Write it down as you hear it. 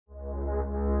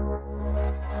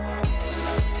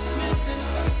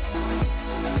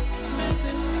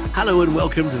Hello and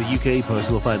welcome to the UK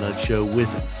Personal Finance Show with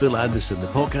Phil Anderson, the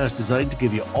podcast designed to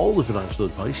give you all the financial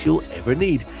advice you'll ever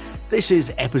need. This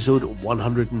is episode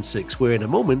 106, where in a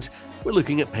moment, we're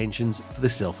looking at pensions for the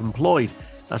self-employed.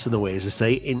 That's in the way, as I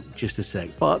say, in just a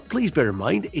sec. But please bear in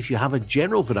mind, if you have a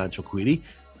general financial query,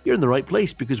 you're in the right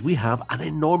place because we have an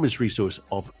enormous resource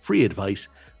of free advice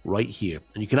right here.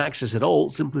 And you can access it all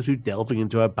simply through delving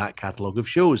into our back catalogue of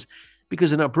shows.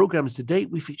 Because in our programs to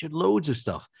date, we featured loads of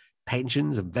stuff.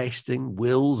 Pensions, investing,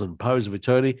 wills and powers of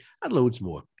attorney, and loads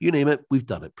more. You name it, we've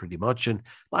done it pretty much. And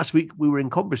last week, we were in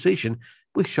conversation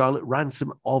with Charlotte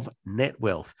Ransom of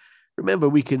NetWealth. Remember,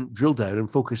 we can drill down and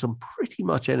focus on pretty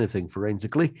much anything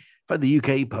forensically. Find the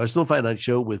UK Personal Finance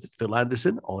Show with Phil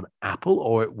Anderson on Apple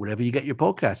or wherever you get your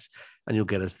podcasts, and you'll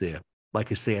get us there.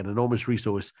 Like I say, an enormous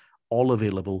resource, all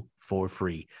available for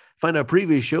free. Find our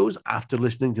previous shows after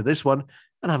listening to this one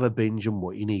and have a binge on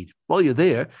what you need. While you're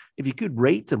there, if you could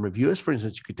rate and review us, for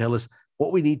instance, you could tell us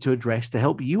what we need to address to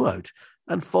help you out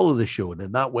and follow the show. And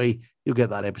in that way, you'll get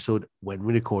that episode when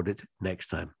we record it next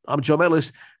time. I'm John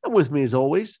Ellis, and with me as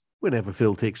always, whenever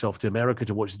Phil takes off to America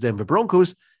to watch the Denver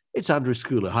Broncos, it's Andrew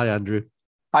Scouller. Hi, Andrew.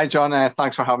 Hi, John.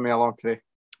 Thanks for having me along today.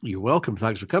 You're welcome.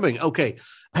 Thanks for coming. Okay,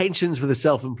 pensions for the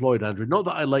self-employed, Andrew. Not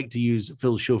that I like to use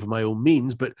Phil's show for my own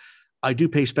means, but I do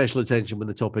pay special attention when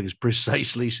the topic is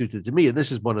precisely suited to me, and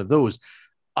this is one of those.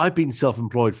 I've been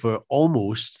self-employed for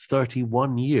almost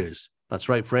 31 years. That's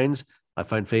right, friends. I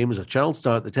found fame as a child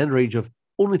star at the tender age of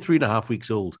only 3.5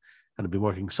 weeks old, and I've been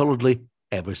working solidly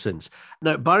ever since.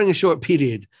 Now, barring a short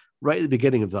period, right at the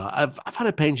beginning of that, I've had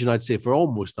a pension, I'd say, for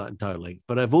almost that entire length,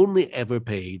 but I've only ever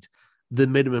paid the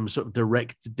minimum sort of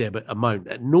direct debit amount.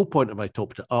 At no point have I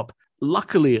topped it up.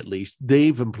 Luckily, at least,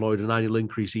 they've employed an annual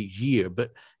increase each year, but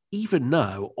even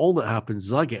now, all that happens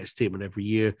is I get a statement every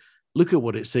year, look at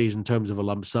what it says in terms of a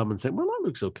lump sum and think, well, that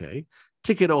looks okay.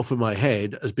 Tick it off in my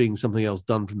head as being something else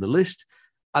done from the list,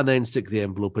 and then stick the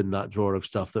envelope in that drawer of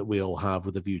stuff that we all have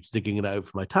with a view to digging it out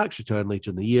for my tax return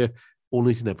later in the year,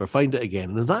 only to never find it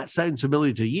again. And if that sounds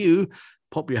familiar to you,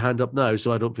 pop your hand up now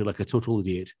so I don't feel like a total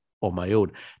idiot on my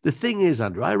own. The thing is,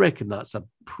 Andrew, I reckon that's a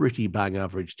pretty bang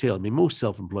average tale. I mean, most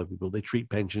self-employed people, they treat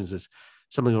pensions as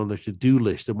something on their to-do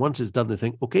list. And once it's done, they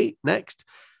think, okay, next.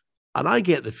 And I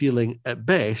get the feeling at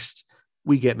best,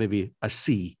 we get maybe a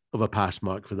C of a pass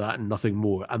mark for that and nothing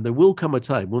more. And there will come a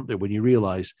time, won't there, when you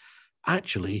realize,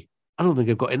 actually, I don't think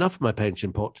I've got enough in my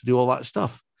pension pot to do all that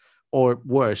stuff. Or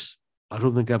worse, I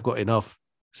don't think I've got enough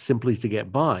simply to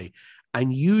get by.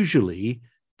 And usually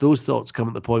those thoughts come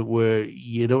at the point where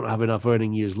you don't have enough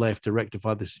earning years left to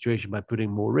rectify the situation by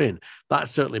putting more in. That's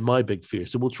certainly my big fear.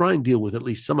 So we'll try and deal with at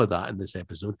least some of that in this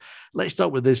episode. Let's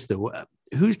start with this, though.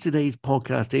 Who's today's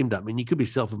podcast aimed at? I mean, you could be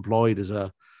self-employed as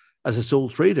a sole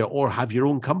trader or have your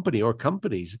own company or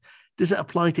companies. Does it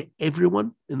apply to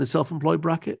everyone in the self-employed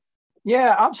bracket?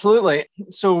 Yeah, absolutely.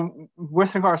 So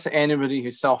with regards to anybody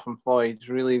who's self-employed,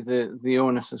 really the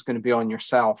onus is going to be on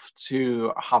yourself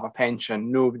to have a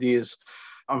pension. Nobody is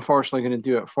unfortunately going to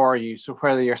do it for you. So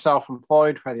whether you're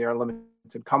self-employed, whether you're a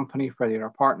limited company, whether you're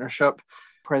a partnership,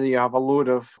 whether you have a load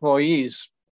of employees,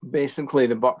 basically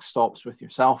the buck stops with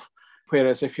yourself.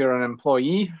 Whereas if you're an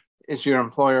employee, it's your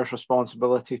employer's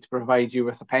responsibility to provide you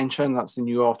with a pension. That's the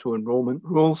new auto-enrollment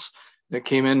rules that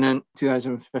came in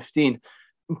 2015.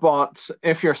 But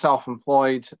if you're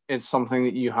self-employed, it's something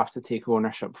that you have to take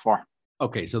ownership for.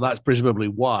 Okay, so that's presumably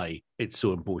why it's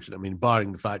so important. I mean,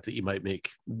 barring the fact that you might make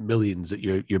millions at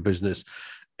your business,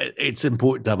 it's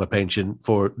important to have a pension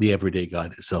for the everyday guy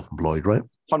that's self-employed, right?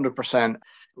 100%.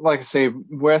 Like I say,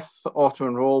 with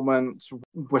auto-enrollment,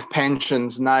 with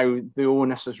pensions now, the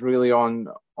onus is really on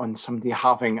somebody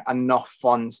having enough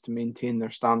funds to maintain their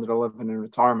standard of living in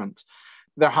retirement.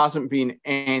 There hasn't been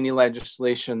any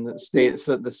legislation that states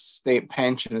that the state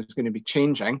pension is going to be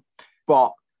changing,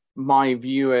 but my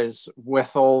view is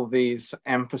with all these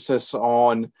emphasis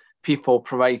on people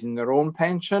providing their own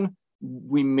pension,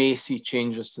 we may see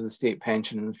changes to the state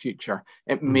pension in the future.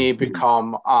 It may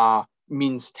become a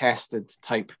means-tested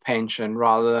type pension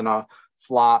rather than a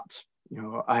flat,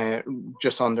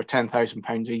 just under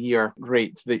 £10,000 a year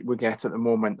rate that we get at the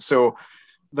moment. So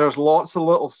there's lots of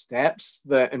little steps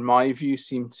that, in my view,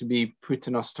 seem to be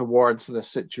putting us towards this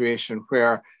situation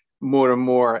where more and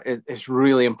more it's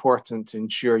really important to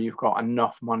ensure you've got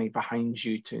enough money behind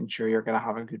you to ensure you're going to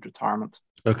have a good retirement.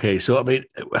 Okay, so I mean,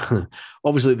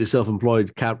 obviously the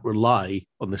self-employed can't rely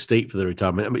on the state for their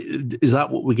retirement. I mean, is that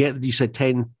what we get? You said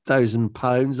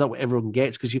 £10,000. Is that what everyone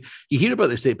gets? Because you hear about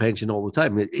the state pension all the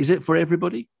time. Is it for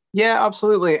everybody? Yeah,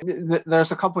 absolutely.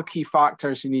 There's a couple of key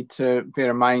factors you need to bear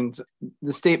in mind.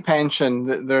 The state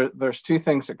pension, there's two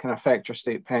things that can affect your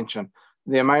state pension.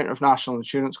 the amount of national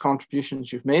insurance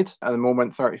contributions you've made. At the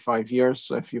moment, 35 years.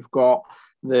 So if you've got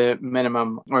the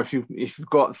minimum, or if you've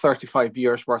got 35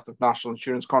 years worth of national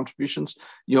insurance contributions,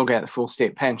 you'll get the full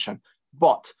state pension.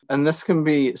 But, and this can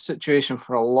be a situation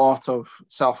for a lot of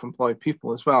self-employed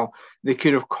people as well, they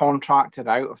could have contracted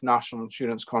out of national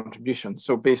insurance contributions.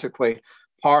 So basically,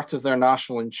 part of their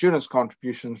national insurance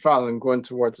contributions, rather than going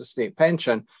towards a state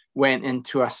pension, went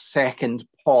into a second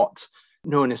pot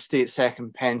known as state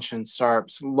second pension,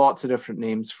 SERPs, lots of different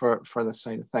names for this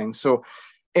side of things. So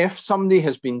if somebody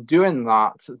has been doing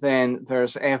that, then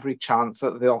there's every chance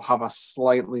that they'll have a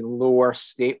slightly lower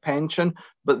state pension,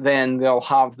 but then they'll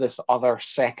have this other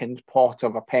second pot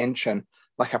of a pension,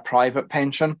 like a private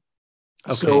pension.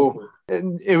 Okay. So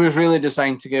it was really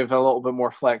designed to give a little bit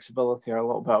more flexibility or a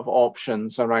little bit of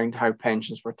options around how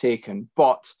pensions were taken.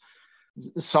 But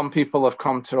some people have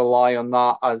come to rely on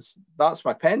that as, that's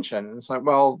my pension. And it's like,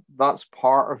 well, that's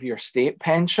part of your state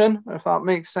pension, if that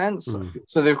makes sense. Mm.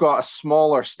 So they've got a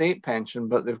smaller state pension,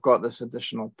 but they've got this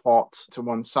additional pot to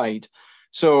one side.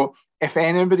 So if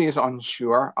anybody is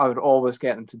unsure, I would always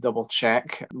get them to double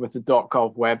check with the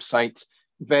 .gov website.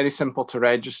 Very simple to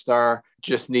register,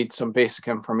 just need some basic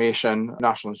information,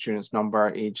 national insurance number,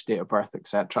 age, date of birth,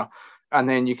 etc. And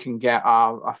then you can get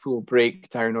a full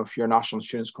breakdown of your national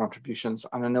insurance contributions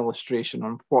and an illustration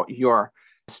on what your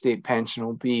state pension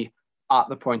will be at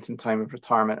the point in time of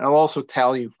retirement. It'll also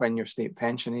tell you when your state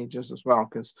pension age is as well,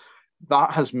 because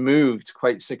that has moved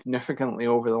quite significantly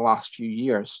over the last few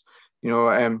years. You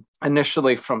know,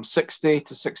 initially from 60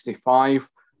 to 65,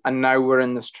 and now we're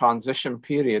in this transition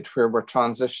period where we're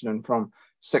transitioning from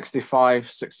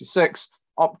 65, 66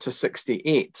 up to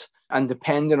 68. And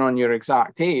depending on your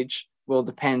exact age, will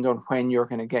depend on when you're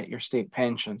going to get your state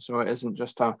pension. So it isn't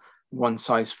just a one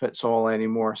size fits all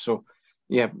anymore. So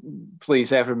yeah,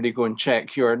 please everybody go and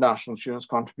check your national insurance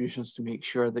contributions to make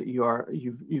sure that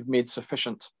you've made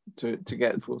sufficient to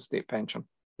get a full state pension.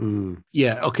 Mm.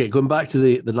 Yeah. Okay. Going back to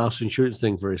the national insurance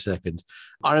thing for a second,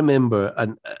 I remember,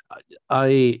 and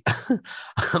I'm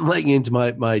letting into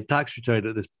my tax return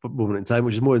at this moment in time,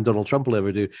 which is more than Donald Trump will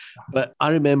ever do. But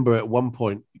I remember at one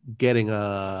point getting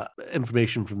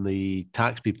information from the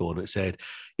tax people, and it said,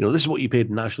 you know, this is what you paid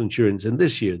in national insurance in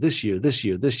this year,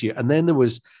 and then there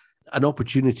was an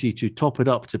opportunity to top it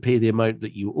up to pay the amount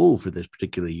that you owe for this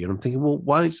particular year. And I'm thinking,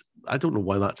 well, I don't know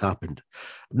why that's happened.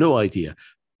 No idea.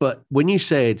 But when you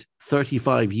said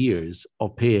 35 years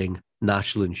of paying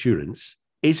national insurance,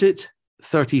 is it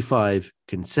 35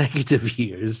 consecutive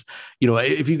years? You know,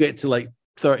 if you get to like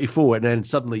 34 and then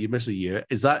suddenly you miss a year,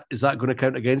 is that going to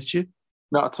count against you?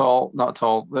 Not at all. Not at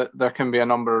all. There can be a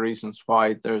number of reasons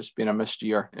why there's been a missed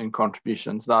year in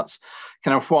contributions. That's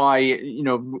kind of why, you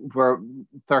know, where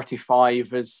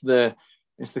 35 is the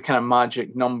kind of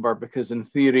magic number, because in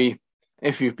theory,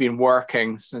 if you've been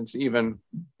working since even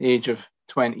the age of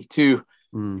 22, you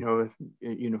know,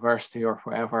 at university or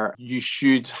whatever, you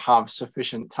should have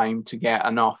sufficient time to get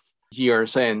enough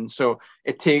years in. So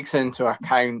it takes into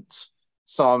account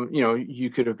some, you know,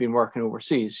 you could have been working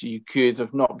overseas, you could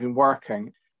have not been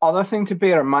working. Other thing to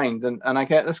bear in mind, and I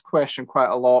get this question quite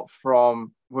a lot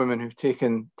from women who've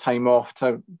taken time off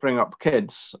to bring up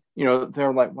kids. You know,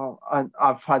 they're like, well,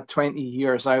 I've had 20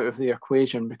 years out of the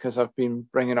equation because I've been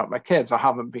bringing up my kids. I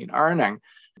haven't been earning.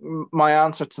 My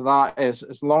answer to that is,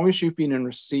 as long as you've been in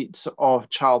receipt of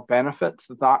child benefits,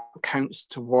 that counts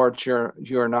towards your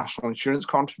national insurance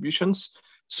contributions.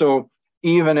 So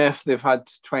even if they've had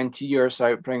 20 years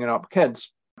out bringing up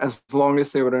kids, as long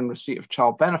as they were in receipt of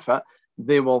child benefit,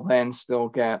 they will then still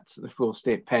get the full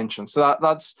state pension. So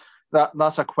that's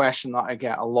a question that I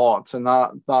get a lot, and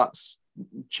that's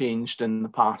changed in the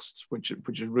past, which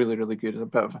is really, really good. There's a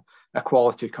bit of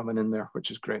equality coming in there, which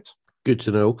is great. Good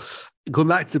to know. Going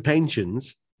back to the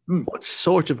pensions, what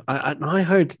sort of, I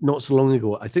heard not so long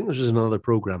ago, I think this was another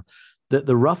program, that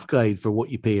the rough guide for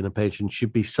what you pay in a pension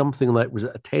should be something like, was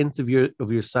it a tenth of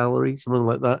your salary, something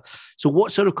like that? So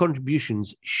what sort of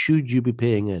contributions should you be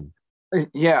paying in?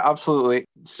 Yeah, absolutely.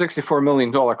 $64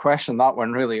 million question, that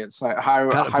one, really. It's like, how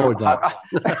much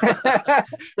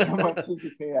should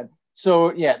you pay in?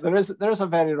 So yeah, there is a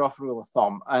very rough rule of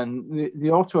thumb, and the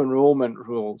auto-enrollment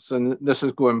rules, and this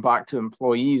is going back to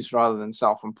employees rather than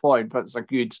self-employed, but it's a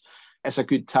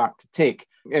good tack to take.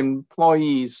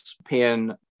 Employees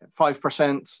paying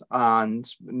 5%, and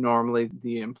normally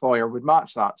the employer would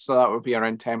match that, so that would be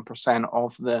around 10%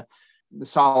 of the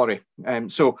salary.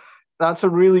 So that's a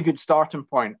really good starting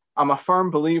point. I'm a firm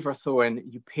believer, though, in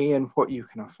you pay in what you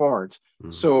can afford.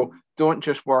 Mm-hmm. So don't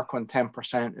just work on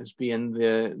 10% as being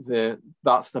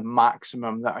that's the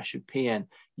maximum that I should pay in.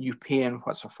 You pay in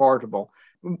what's affordable.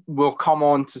 We'll come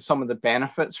on to some of the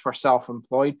benefits for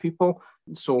self-employed people,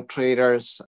 sole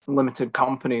traders, limited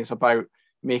companies, about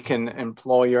making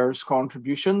employers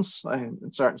contributions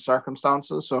in certain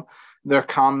circumstances. So there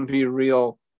can be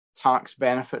real tax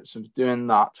benefits of doing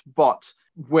that. But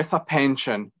with a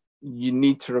pension, you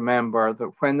need to remember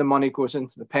that when the money goes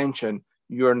into the pension,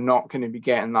 you're not going to be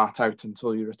getting that out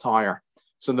until you retire.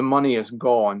 So the money is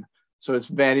gone. So it's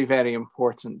very, very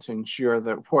important to ensure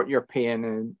that what you're paying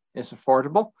in is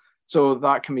affordable. So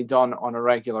that can be done on a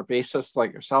regular basis.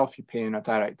 Like yourself, you pay in a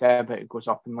direct debit, it goes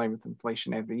up in line with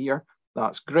inflation every year.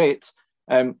 That's great.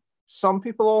 Some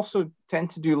people also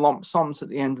tend to do lump sums at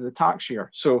the end of the tax year.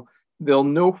 So they'll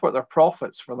know what their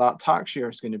profits for that tax year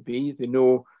is going to be. They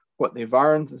know what they've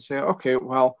earned. They say, okay,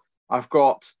 well, I've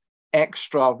got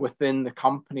extra within the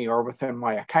company or within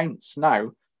my accounts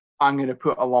now. I'm going to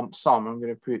put a lump sum. I'm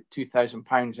going to put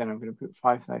 £2,000 in. I'm going to put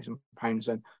 £5,000 in.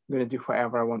 I'm going to do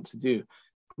whatever I want to do.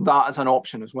 That is an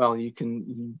option as well. You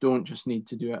don't just need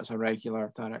to do it as a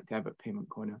regular direct debit payment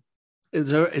going in. Is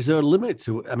there a limit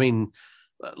to it? I mean,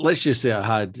 let's just say I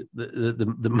had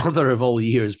the mother of all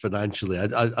years financially. I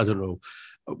don't know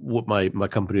what my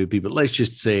company would be, but let's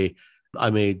just say I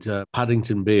made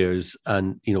Paddington Bears,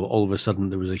 and all of a sudden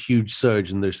there was a huge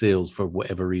surge in their sales for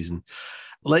whatever reason.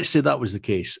 Let's say that was the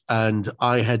case, and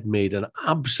I had made an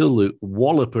absolute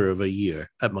walloper of a year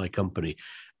at my company.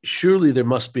 Surely there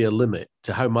must be a limit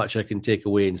to how much I can take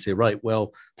away and say, right,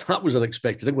 well, that was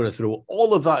unexpected. I'm going to throw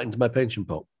all of that into my pension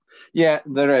pot. Yeah,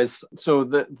 there is. So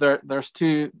there's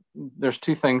two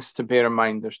things to bear in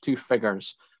mind. There's two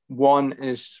figures. One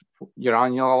is your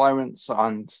annual allowance,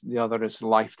 and the other is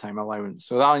lifetime allowance.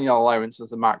 So the annual allowance is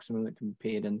the maximum that can be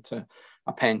paid into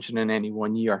a pension in any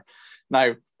 1 year.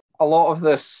 Now, a lot of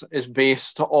this is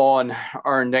based on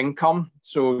earned income,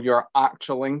 so your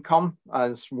actual income,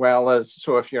 as well as,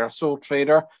 so if you're a sole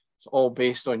trader, it's all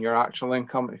based on your actual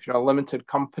income. If you're a limited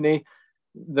company,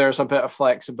 there's a bit of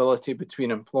flexibility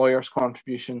between employers'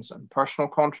 contributions and personal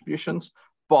contributions,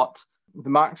 but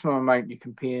the maximum amount you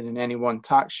can pay in any one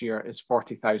tax year is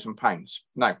 £40,000.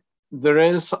 Now, there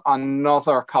is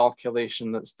another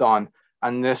calculation that's done,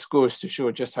 and this goes to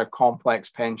show just how complex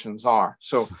pensions are.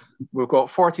 So we've got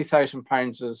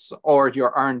 £40,000 as, or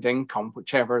your earned income,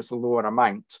 whichever is the lower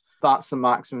amount. That's the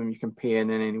maximum you can pay in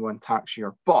any one tax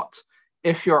year. But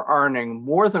if you're earning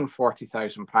more than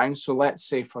 £40,000, so let's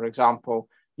say, for example,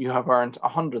 you have earned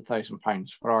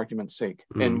 £100,000 for argument's sake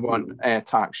in one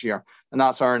tax year, and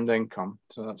that's earned income.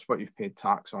 So that's what you've paid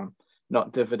tax on,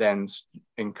 not dividends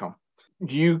income.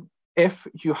 If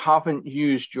you haven't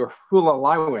used your full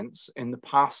allowance in the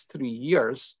past 3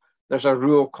 years, there's a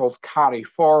rule called carry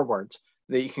forward,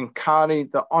 that you can carry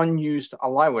the unused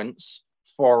allowance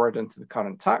forward into the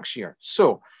current tax year.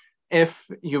 So if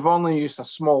you've only used a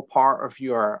small part of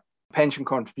your pension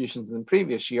contributions in the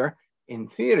previous year, in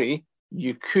theory,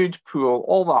 you could pull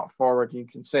all that forward. You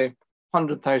can say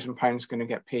 £100,000 is going to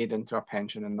get paid into a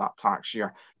pension in that tax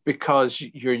year because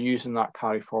you're using that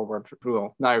carry forward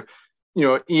rule. Now,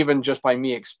 even just by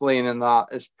me explaining that,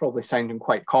 it's probably sounding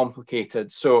quite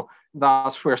complicated. So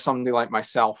that's where somebody like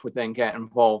myself would then get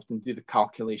involved and do the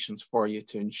calculations for you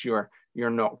to ensure you're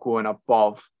not going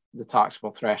above the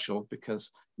taxable threshold,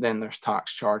 because then there's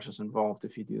tax charges involved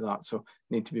if you do that. So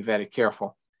you need to be very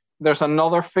careful. There's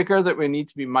another figure that we need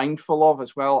to be mindful of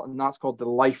as well, and that's called the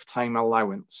lifetime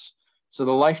allowance. So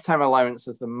the lifetime allowance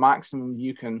is the maximum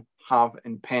you can have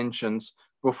in pensions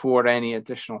before any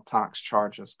additional tax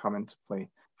charges come into play.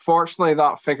 Fortunately,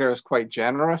 that figure is quite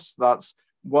generous. That's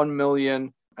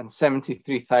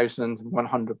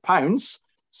 £1,073,100.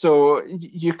 So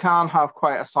you can have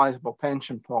quite a sizable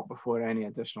pension pot before any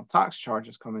additional tax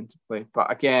charges come into play.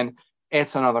 But again,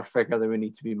 it's another figure that we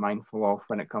need to be mindful of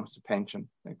when it comes to pension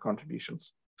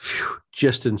contributions.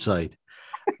 Just inside.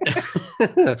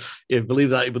 You believe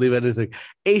that, you believe anything.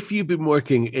 If you've been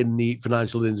working in the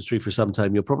financial industry for some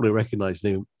time, you'll probably recognize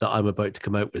the name that I'm about to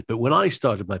come out with. But when I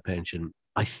started my pension,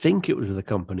 I think it was with a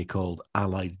company called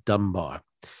Allied Dunbar.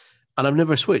 And I've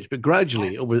never switched, but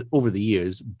gradually over the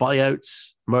years,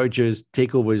 buyouts, mergers,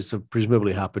 takeovers have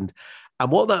presumably happened.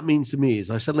 And what that means to me is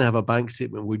I suddenly have a bank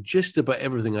statement where just about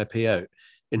everything I pay out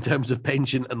in terms of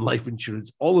pension and life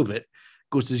insurance, all of it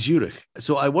goes to Zurich.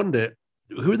 So I wonder,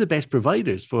 who are the best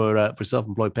providers for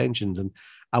self-employed pensions, and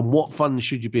what funds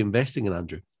should you be investing in,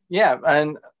 Andrew? Yeah,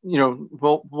 and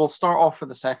we'll start off with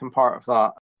the second part of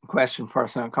that. question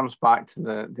first, and it comes back to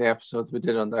the episode we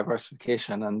did on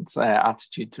diversification and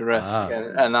attitude to risk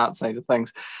and that side of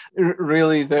things.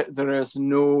 Really, there is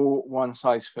no one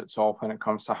size fits all when it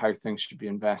comes to how things should be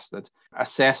invested.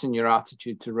 Assessing your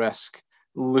attitude to risk,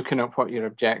 looking at what your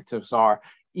objectives are,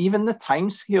 even the time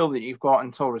scale that you've got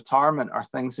until retirement are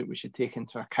things that we should take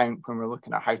into account when we're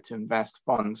looking at how to invest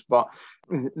funds. But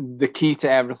the key to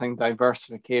everything,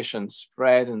 diversification,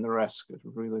 spread in the risk, is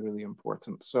really, really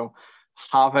important. So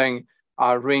having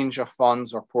a range of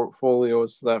funds or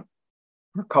portfolios that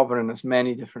are covering as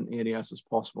many different areas as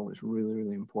possible is really,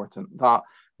 really important. That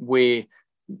way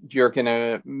you're going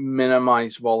to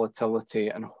minimize volatility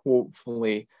and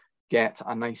hopefully get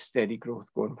a nice steady growth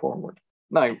going forward.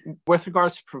 Now, with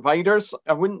regards to providers,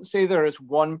 I wouldn't say there is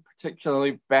one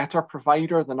particularly better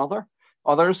provider than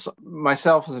others.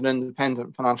 Myself, as an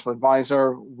independent financial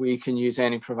advisor, we can use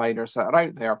any providers that are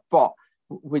out there, but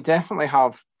we definitely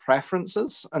have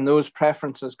preferences, and those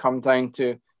preferences come down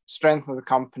to strength of the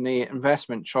company,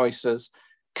 investment choices.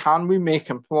 Can we make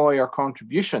employer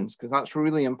contributions? Because that's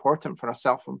really important for a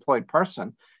self-employed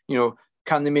person.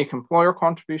 Can they make employer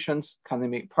contributions? Can they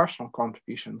make personal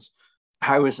contributions?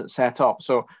 How is it set up?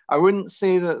 So I wouldn't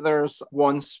say that there's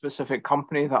one specific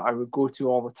company that I would go to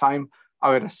all the time. I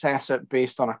would assess it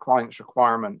based on a client's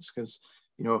requirements, because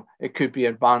it could be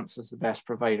Advance as the best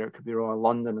provider. It could be Royal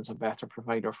London as a better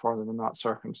provider for them in that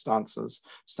circumstances,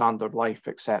 Standard Life,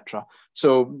 etc.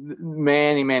 So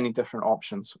many, many different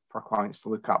options for clients to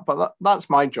look at. But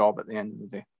that's my job at the end of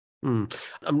the day.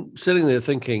 I'm sitting there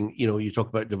thinking, you talk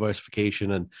about diversification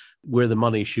and where the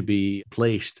money should be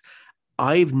placed.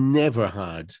 I've never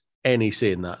had any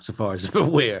say in that, so far as I'm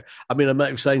aware. I mean, I might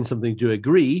have signed something to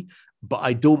agree, but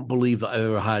I don't believe that I've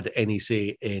ever had any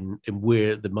say in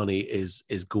where the money is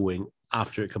going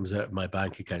after it comes out of my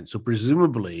bank account. So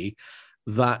presumably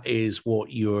that is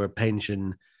what your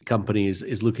pension company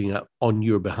is looking at on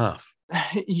your behalf.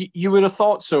 You would have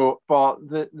thought so, but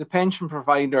the pension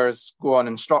providers go on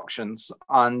instructions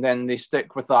and then they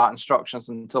stick with that instructions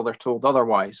until they're told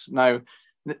otherwise. Now,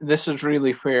 this is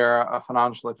really where a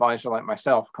financial advisor like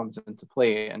myself comes into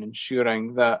play, and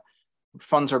ensuring that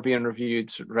funds are being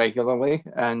reviewed regularly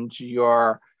and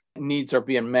your needs are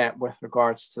being met with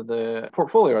regards to the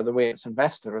portfolio or the way it's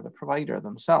invested or the provider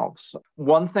themselves.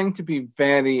 One thing to be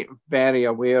very, very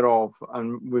aware of,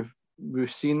 and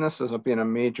we've seen this as being a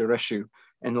major issue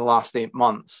in the last 8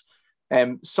 months.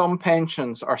 Some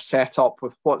pensions are set up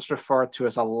with what's referred to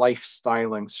as a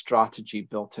lifestyling strategy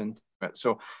built into it.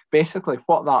 So basically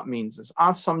what that means is,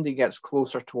 as somebody gets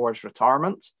closer towards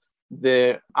retirement,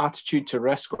 the attitude to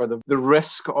risk, or the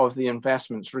risk of the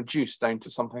investments, reduced down to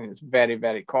something that's very,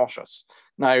 very cautious.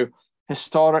 Now,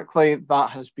 historically, that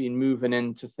has been moving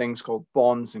into things called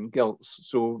bonds and gilts.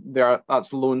 So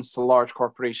that's loans to large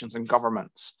corporations and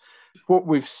governments. What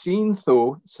we've seen,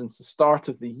 though, since the start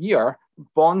of the year,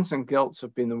 bonds and gilts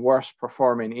have been the worst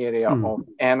performing area of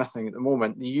anything at the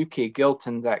moment. The UK gilt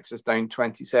index is down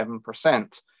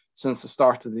 27% since the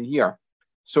start of the year.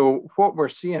 So what we're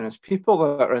seeing is people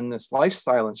that are in this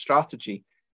lifestyle and strategy,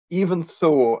 even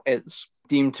though it's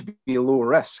deemed to be low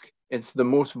risk, it's the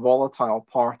most volatile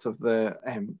part of the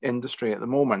industry at the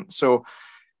moment. So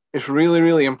it's really,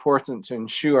 really important to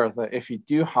ensure that if you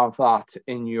do have that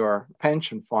in your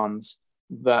pension funds,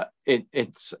 that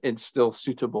it's still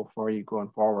suitable for you going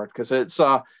forward. Because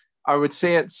I would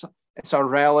say it's a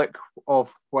relic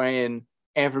of when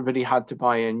everybody had to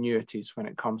buy annuities when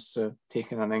it comes to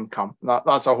taking an income.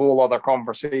 That's a whole other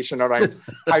conversation around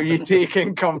how you take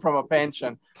income from a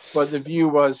pension. But the view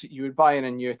was you would buy an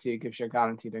annuity, it gives you a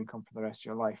guaranteed income for the rest of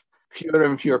your life. Fewer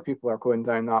and fewer people are going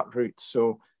down that route.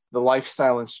 So the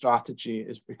lifestyle and strategy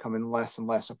is becoming less and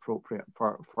less appropriate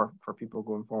for people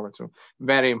going forward. So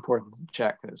very important to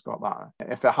check that it's got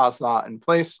that. If it has that in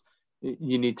place,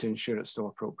 you need to ensure it's still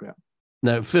appropriate.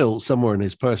 Now, Phil, somewhere in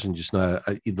his person just now,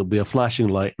 there'll be a flashing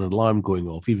light and an alarm going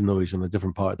off, even though he's in a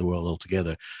different part of the world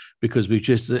altogether, because we've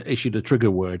just issued a trigger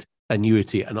word,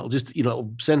 annuity, and it'll just,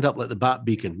 it'll send up like the bat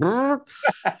beacon.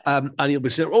 And he'll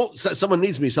be saying, oh, someone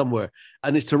needs me somewhere.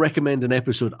 And it's to recommend an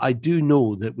episode. I do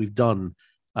know that we've done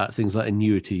things like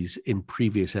annuities in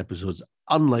previous episodes.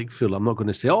 Unlike Phil, I'm not going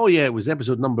to say, oh yeah, it was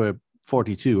episode number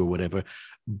 42 or whatever,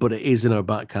 but it is in our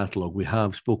back catalogue. We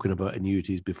have spoken about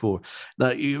annuities before. Now,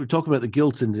 you were talking about the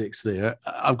gilt index there.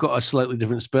 I've got a slightly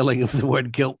different spelling of the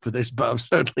word gilt for this, but I've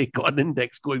certainly got an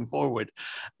index going forward.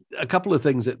 A couple of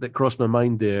things that crossed my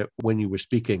mind there when you were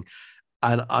speaking.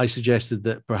 And I suggested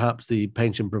that perhaps the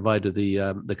pension provider,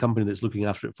 the company that's looking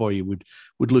after it for you,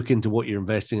 would look into what you're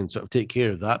investing and sort of take care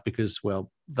of that, because, well,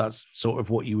 that's sort of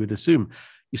what you would assume.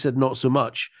 You said not so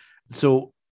much.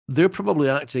 So they're probably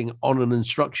acting on an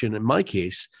instruction, in my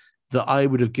case, that I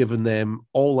would have given them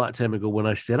all that time ago when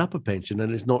I set up a pension,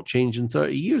 and it's not changed in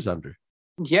 30 years, Andrew.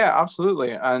 Yeah,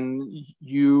 absolutely. And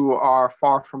you are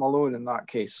far from alone in that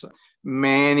case.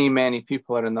 Many, many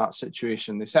people are in that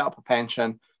situation. They set up a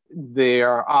pension. They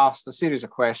are asked a series of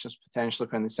questions potentially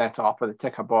when they set it up, or they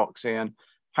tick a box saying,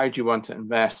 how do you want it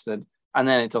invested? And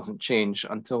then it doesn't change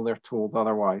until they're told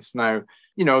otherwise. Now,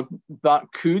 that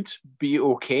could be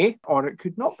okay, or it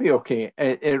could not be okay.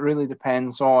 It really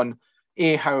depends on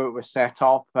A, how it was set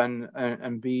up,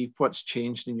 and B, what's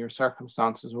changed in your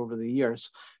circumstances over the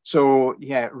years. So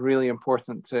yeah, really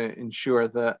important to ensure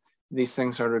that these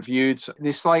things are reviewed.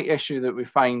 The slight issue that we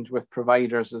find with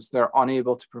providers is they're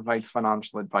unable to provide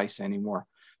financial advice anymore.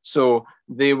 So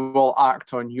they will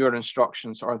act on your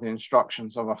instructions or the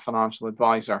instructions of a financial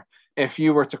advisor. If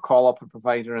you were to call up a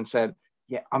provider and said,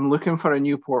 yeah, I'm looking for a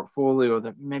new portfolio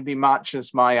that maybe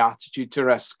matches my attitude to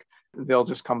risk, they'll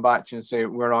just come back to you and say,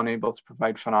 we're unable to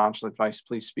provide financial advice.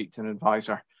 Please speak to an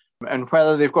advisor. And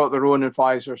whether they've got their own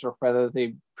advisors or whether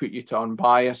they put you to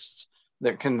unbiased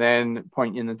that can then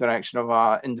point you in the direction of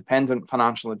an independent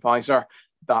financial advisor,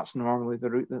 that's normally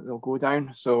the route that they'll go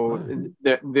down. So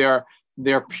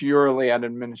they're purely an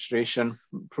administration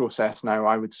process now,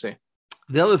 I would say.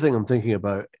 The other thing I'm thinking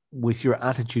about with your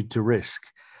attitude to risk,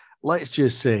 let's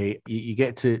just say you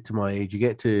get to my age, you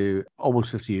get to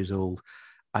almost 50 years old,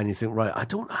 and you think, right, I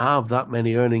don't have that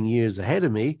many earning years ahead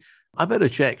of me. I better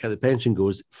check how the pension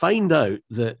goes, find out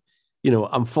that,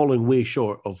 I'm falling way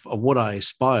short of what I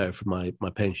aspire for my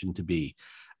pension to be.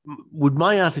 Would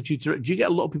my attitude do you get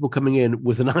a lot of people coming in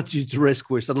with an attitude to risk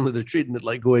where suddenly they're treating it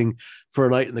like going for a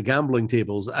night in the gambling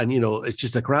tables and, it's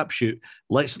just a crapshoot.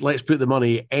 Let's put the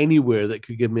money anywhere that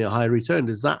could give me a high return.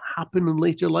 Does that happen in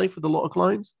later life with a lot of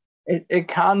clients? It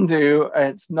can do.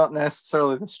 It's not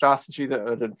necessarily the strategy that I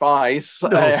would advise,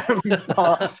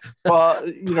 no. but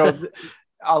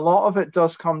a lot of it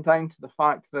does come down to the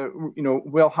fact that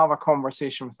we'll have a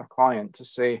conversation with a client to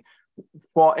say,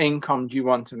 what income do you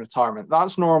want in retirement?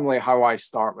 That's normally how I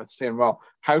start with saying, well,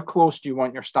 how close do you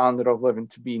want your standard of living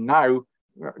to be now?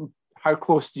 How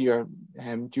close do you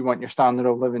want your standard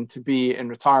of living to be in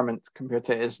retirement compared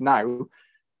to it is now?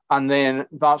 And then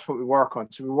that's what we work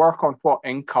on. So we work on what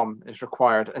income is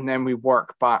required, and then we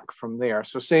work back from there.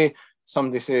 So say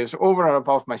somebody says, over and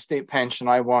above my state pension,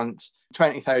 I want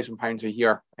 £20,000 a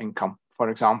year income, for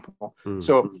example. Mm.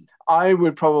 So I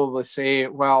would probably say,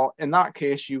 well, in that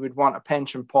case, you would want a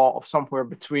pension pot of somewhere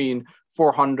between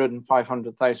 £400,000 and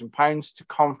 £500,000 to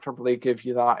comfortably give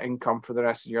you that income for the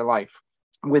rest of your life.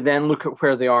 We then look at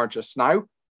where they are just now.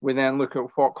 We then look at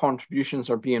what contributions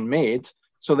are being made.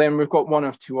 So then we've got one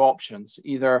of two options.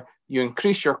 Either you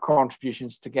increase your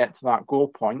contributions to get to that goal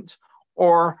point,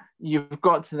 or you've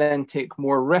got to then take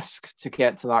more risk to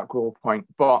get to that goal point.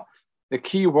 But the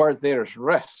key word there is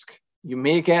risk. You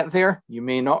may get there, you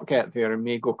may not get there, and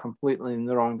may go completely in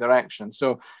the wrong direction.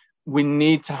 So we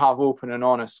need to have open and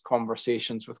honest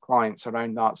conversations with clients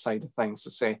around that side of things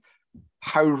to say,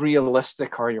 how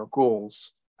realistic are your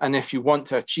goals? And if you want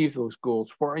to achieve those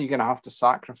goals, what are you going to have to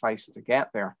sacrifice to get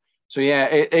there? So yeah,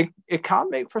 it can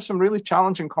make for some really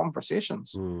challenging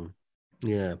conversations. Mm.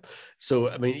 Yeah. So,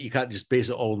 I mean, you can't just base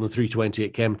it all on the 320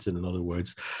 at Kempton, in other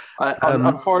words.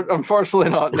 Unfortunately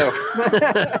not, no.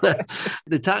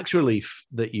 The tax relief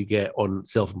that you get on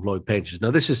self-employed pensions.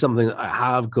 Now, this is something that I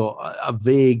have got a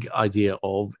vague idea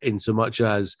of, in so much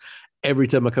as every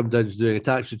time I come down to doing a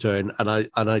tax return and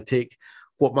I take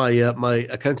what my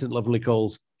accountant lovingly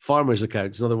calls farmer's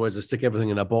accounts. In other words, I stick everything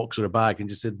in a box or a bag and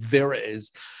just say, there it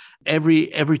is.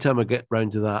 Every time I get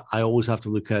round to that, I always have to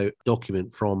look out a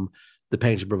document from the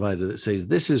pension provider that says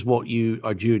this is what you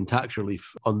are due in tax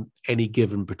relief on any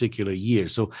given particular year.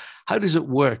 So how does it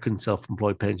work in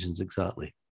self-employed pensions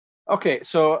exactly? Okay,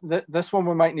 so this one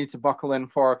we might need to buckle in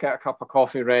for, get a cup of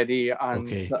coffee ready and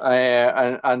sit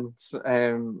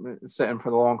in for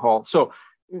the long haul. So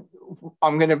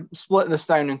I'm going to split this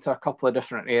down into a couple of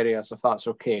different areas, if that's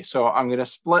okay. So I'm going to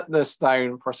split this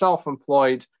down for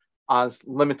self-employed as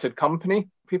limited company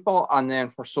people, and then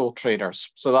for sole traders.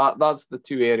 So that's the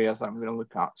two areas I'm going to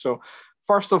look at. So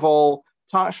first of all,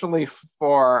 tax relief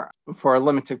for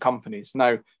limited companies.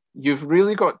 Now, you've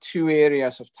really got two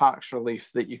areas of tax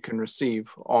relief that you can receive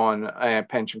on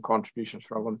pension contributions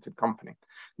for a limited company.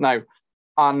 Now,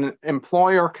 an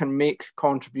employer can make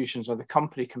contributions, or the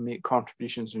company can make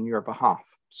contributions on your behalf.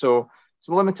 So it's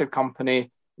a limited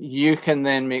company. You can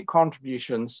then make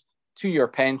contributions to your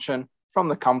pension from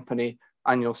the company,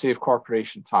 and you'll save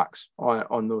corporation tax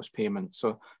on those payments.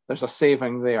 So there's a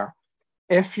saving there.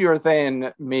 If you're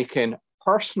then making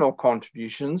personal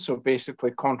contributions, so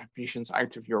basically contributions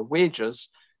out of your wages,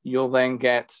 you'll then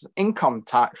get income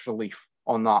tax relief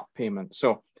on that payment.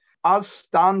 So as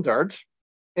standard,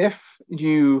 if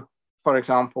you, for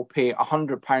example, pay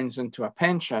 £100 into a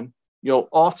pension, you'll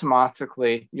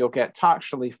get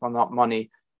tax relief on that money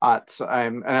and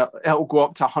it'll go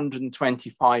up to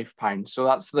 £125. So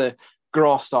that's the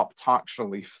grossed up tax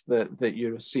relief that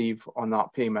you receive on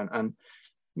that payment. And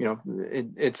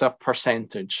it's a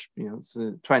percentage, it's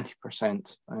a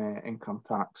 20% income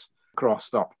tax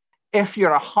grossed up. If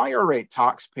you're a higher rate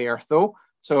taxpayer, though,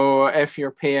 so if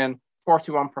you're paying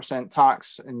 41%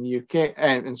 tax in the UK,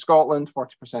 in Scotland,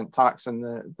 40% tax in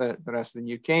the rest of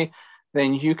the UK,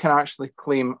 then you can actually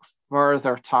claim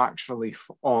further tax relief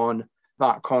on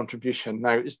that contribution.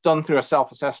 Now, it's done through a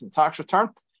self-assessment tax return.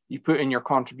 You put in your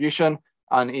contribution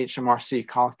and HMRC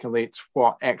calculates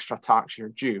what extra tax you're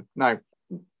due. Now,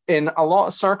 in a lot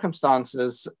of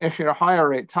circumstances, if you're a higher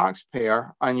rate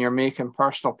taxpayer and you're making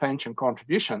personal pension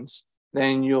contributions,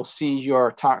 then you'll see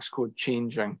your tax code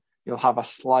changing. You'll have a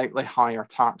slightly higher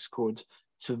tax code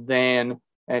to then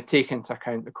take into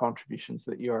account the contributions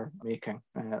that you're making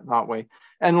that way,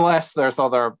 unless there's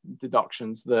other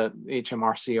deductions that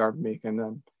HMRC are making.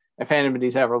 And if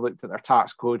anybody's ever looked at their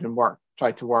tax code and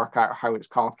tried to work out how it's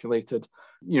calculated,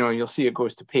 you'll see it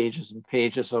goes to pages and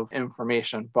pages of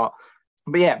information. But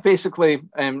yeah, basically,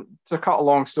 to cut a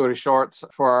long story short,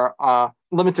 for a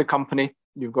limited company,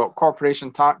 you've got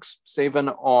corporation tax saving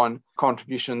on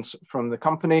contributions from the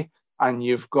company, and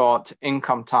you've got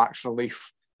income tax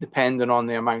relief depending on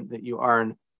the amount that you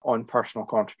earn on personal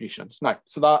contributions. Now,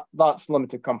 so that's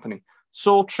limited company.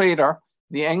 Sole trader,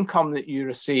 the income that you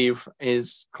receive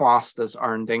is classed as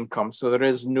earned income. So there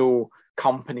is no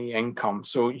company income.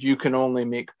 So you can only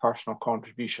make personal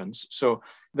contributions. So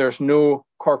there's no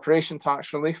corporation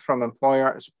tax relief from employer.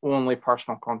 It's only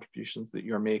personal contributions that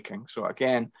you're making. So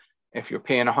again, if you're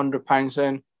paying £100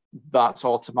 in, that's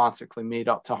automatically made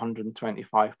up to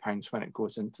 £125 when it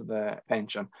goes into the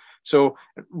pension. So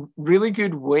really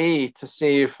good way to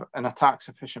save in a tax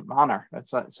efficient manner.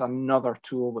 It's another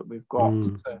tool that we've got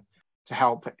to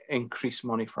help increase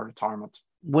money for retirement.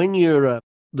 When you're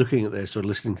looking at this or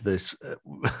listening to this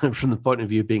from the point of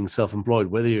view of being self-employed,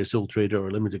 whether you're a sole trader or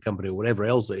a limited company or whatever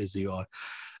else it is that you are,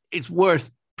 it's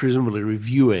worth presumably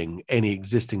reviewing any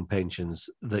existing pensions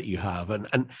that you have.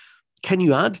 And can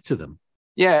you add to them?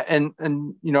 Yeah, and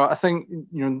I think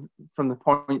from the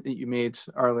point that you made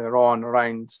earlier on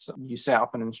around you set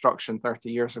up an instruction 30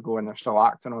 years ago and they're still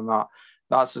acting on that,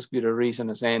 that's as good a reason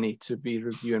as any to be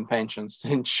reviewing pensions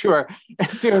to ensure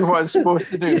it's doing what it's supposed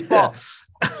to do. Yeah.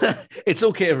 But it's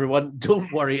okay, everyone.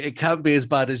 Don't worry, it can't be as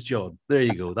bad as John. There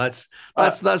you go. That's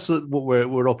what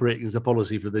we're operating as a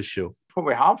policy for this show. What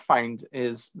we have found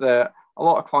is that a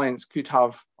lot of clients could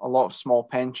have a lot of small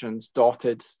pensions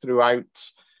dotted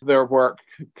throughout their work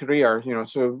career.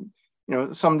 So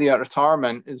somebody at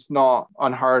retirement is not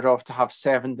unheard of to have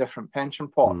 7 different pension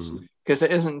pots, because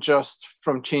it isn't just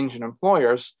from changing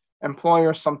employers.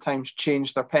 Employers sometimes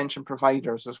change their pension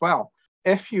providers as well.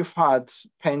 If you've had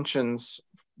pensions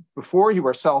before you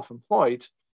were self-employed,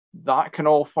 that can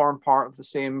all form part of the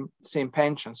same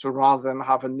pension. So rather than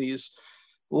having these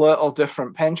little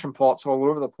different pension pots all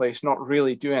over the place, not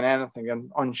really doing anything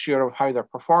and unsure of how they're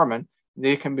performing,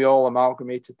 they can be all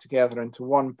amalgamated together into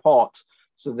one pot,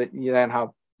 so that you then have,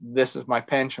 this is my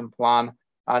pension plan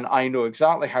and I know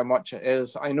exactly how much it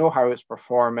is, I know how it's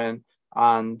performing,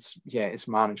 and yeah, it's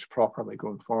managed properly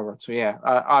going forward. So yeah,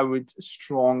 I would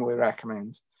strongly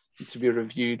recommend to be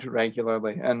reviewed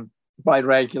regularly. And by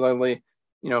regularly,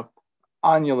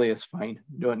 annually is fine.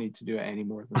 You don't need to do it any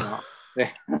more than that.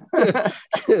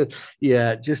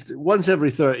 Yeah, just once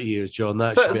every 30 years, John.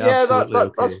 That should be absolutely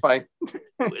okay. That's fine.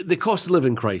 The cost of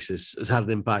living crisis has had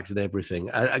an impact on everything,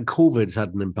 and COVID's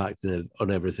had an impact on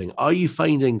everything. Are you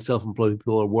finding self-employed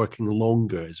people are working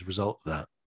longer as a result of that?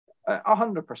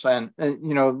 100%.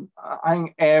 I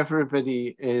think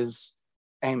everybody is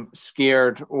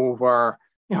scared over,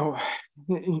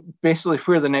 basically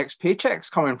where the next paycheck's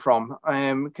coming from,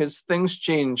 because things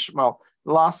change. Well,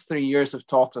 the last 3 years have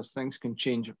taught us things can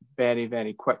change very,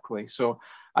 very quickly. So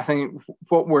I think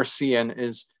what we're seeing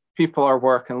is people are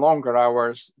working longer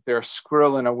hours. They're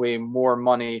squirreling away more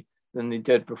money than they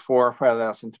did before, whether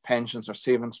that's into pensions or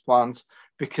savings plans,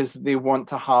 because they want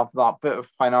to have that bit of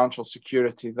financial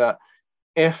security that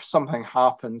if something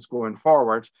happens going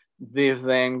forward, they've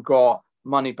then got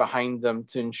money behind them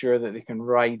to ensure that they can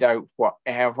ride out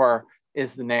whatever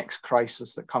is the next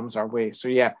crisis that comes our way. So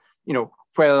yeah,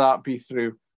 whether that be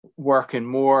through working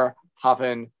more,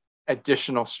 having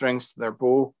additional strings to their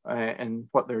bow and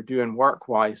what they're doing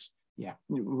work-wise, Yeah,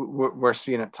 we're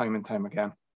seeing it time and time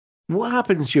again. What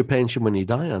happens to your pension when you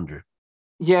die, Andrew?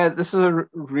 Yeah, this is a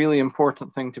really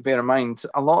important thing to bear in mind.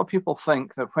 A lot of people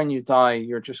think that when you die,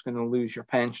 you're just going to lose your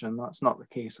pension. That's not the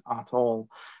case at all.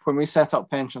 When we set up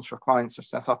pensions for clients, they're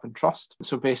set up in trust.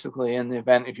 So basically, in the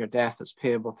event of your death, it's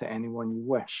payable to anyone you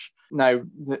wish. Now,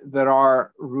 there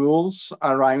are rules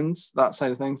around that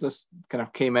side of things. This kind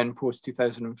of came in post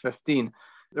 2015.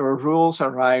 There were rules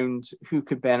around who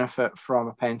could benefit from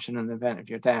a pension in the event of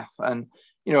your death. And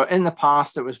in the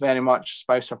past, it was very much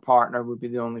spouse or partner would be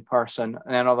the only person,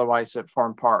 and then otherwise it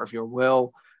formed part of your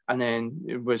will, and then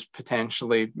it was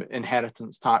potentially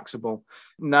inheritance taxable.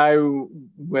 Now,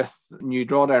 with new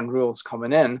drawdown rules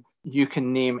coming in, you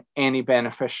can name any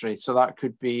beneficiary. So that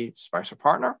could be spouse or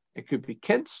partner, it could be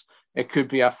kids, it could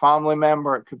be a family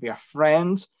member, it could be a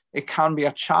friend, it can be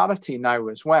a charity now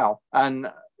as well.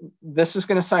 And this is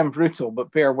going to sound brutal,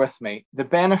 but bear with me. The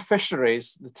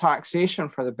beneficiaries, the taxation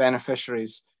for the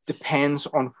beneficiaries depends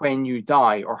on when you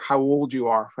die or how old you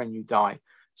are when you die.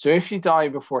 So if you die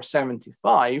before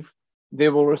 75, they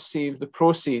will receive the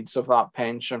proceeds of that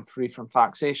pension free from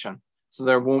taxation. So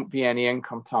there won't be any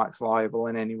income tax liable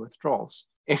in any withdrawals.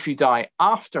 If you die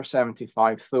after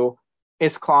 75, though,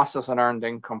 it's classed as an earned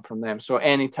income from them. So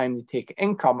anytime they take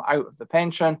income out of the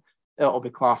pension, it'll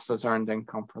be classed as earned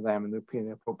income for them, and they'll pay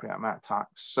the appropriate amount of tax.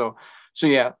 So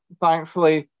yeah,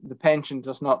 thankfully, the pension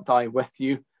does not die with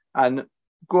you. And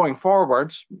going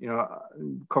forward,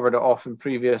 covered it off in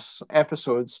previous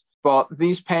episodes, but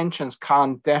these pensions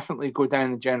can definitely go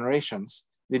down the generations.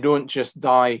 They don't just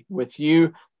die with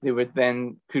you. They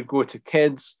could go to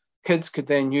kids. Kids could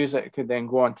then use it. It could then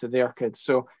go on to their kids.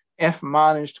 So if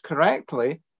managed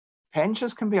correctly,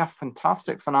 pensions can be a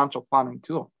fantastic financial planning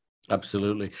tool.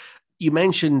 Absolutely. You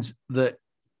mentioned that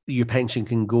your pension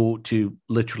can go to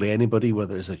literally anybody,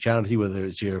 whether it's a charity, whether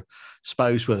it's your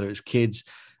spouse, whether it's kids.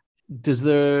 Does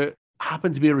there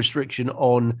happen to be a restriction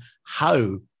on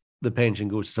how the pension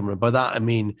goes to someone? By that, I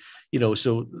mean,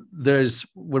 so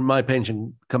when my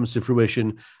pension comes to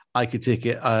fruition, I could take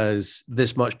it as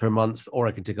this much per month, or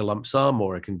I can take a lump sum,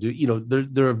 or I can do,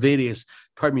 there are various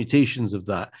permutations of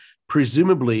that.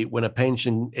 Presumably, when a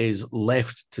pension is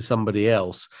left to somebody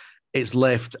else, it's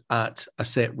left at a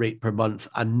set rate per month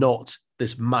and not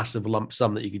this massive lump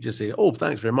sum that you could just say, oh,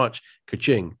 thanks very much,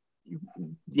 ka-ching.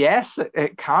 Yes,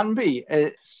 it can be.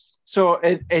 So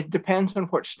it depends on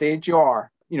which stage you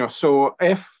are. So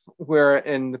if we're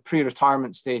in the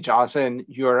pre-retirement stage, as in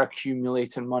you're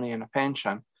accumulating money in a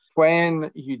pension, when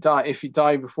you die, if you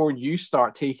die before you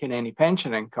start taking any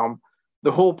pension income,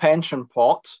 the whole pension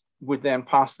pot would then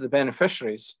pass to the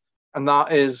beneficiaries. And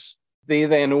that is, they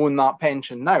then own that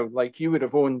pension now. Like you would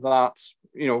have owned that,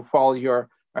 while you're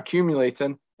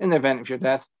accumulating. In the event of your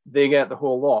death, they get the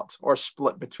whole lot or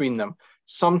split between them.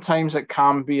 Sometimes it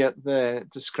can be at the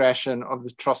discretion of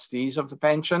the trustees of the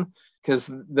pension,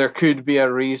 because there could be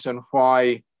a reason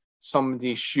why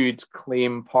somebody should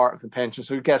claim part of the pension.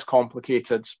 So it gets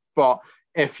complicated. But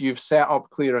if you've set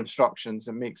up clear instructions,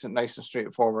 it makes it nice and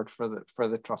straightforward for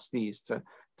the trustees to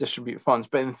distribute funds.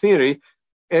 But in theory,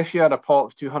 if you had a pot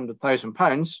of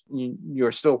 £200,000,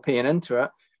 you're still paying into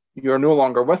it, you're no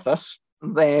longer with us,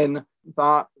 then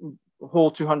that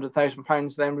whole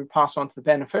 £200,000 then would pass on to the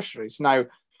beneficiaries. Now,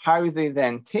 how they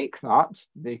then take that,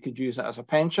 they could use it as a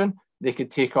pension, they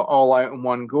could take it all out in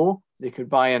one go, they could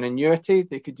buy an annuity,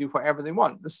 they could do whatever they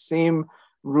want. The same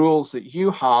rules that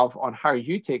you have on how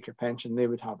you take your pension, they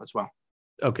would have as well.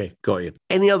 Okay, got you.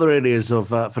 Any other areas of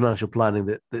financial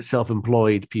planning that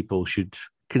self-employed people should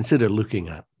consider looking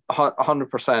at?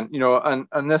 100%,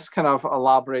 and this kind of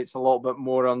elaborates a little bit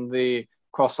more on the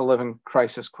cost of living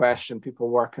crisis question, people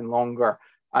working longer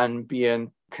and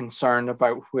being concerned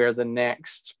about where the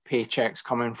next paycheck's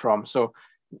coming from. So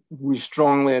we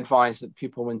strongly advise that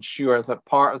people ensure that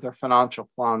part of their financial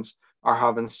plans are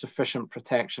having sufficient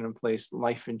protection in place,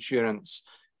 life insurance,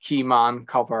 key man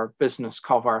cover, business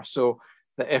cover, so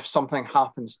that if something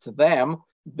happens to them,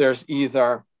 there's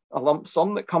either a lump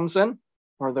sum that comes in,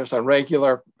 or there's a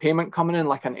regular payment coming in,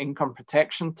 like an income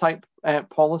protection type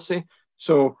policy.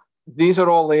 So these are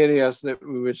all areas that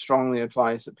we would strongly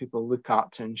advise that people look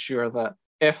at to ensure that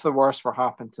if the worst were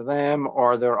happen to them,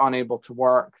 or they're unable to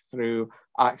work through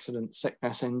accident,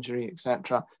 sickness, injury,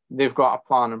 etc., they've got a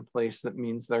plan in place that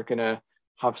means they're going to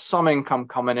have some income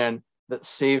coming in that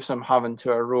saves them having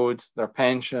to erode their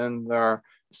pension, their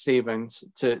savings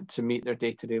to meet their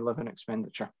day-to-day living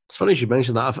expenditure. It's funny you should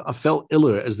mention that. I felt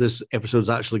iller as this episode's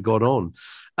actually gone on.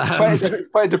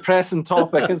 It's quite a depressing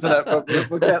topic, isn't it? But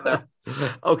we'll get there.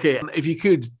 Okay, if you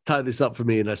could tie this up for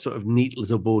me in a sort of neat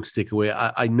little bow to take away.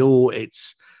 I know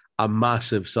it's a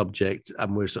massive subject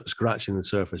and we're sort of scratching the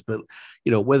surface. But,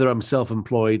 whether I'm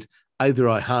self-employed, either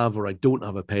I have or I don't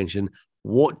have a pension,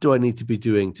 what do I need to be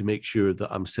doing to make sure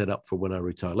that I'm set up for when I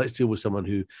retire? Let's deal with someone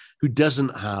who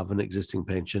doesn't have an existing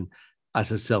pension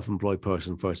as a self-employed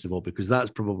person, first of all, because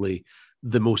that's probably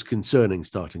the most concerning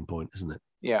starting point, isn't it?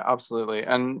 Yeah, absolutely.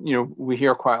 And, we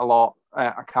hear quite a lot,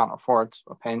 I can't afford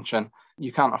a pension.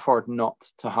 You can't afford not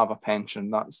to have a pension.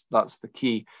 That's the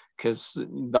key, because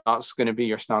that's going to be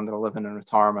your standard of living in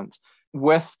retirement.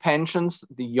 With pensions,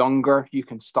 the younger you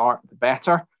can start, the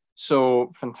better.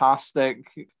 So fantastic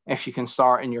if you can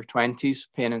start in your 20s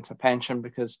paying into a pension,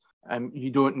 because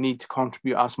you don't need to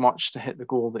contribute as much to hit the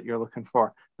goal that you're looking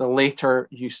for. The later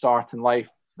you start in life,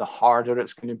 the harder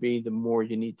it's going to be, the more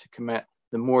you need to commit,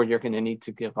 the more you're going to need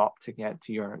to give up to get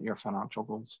to your financial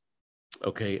goals.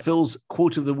 Okay. Phil's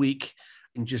quote of the week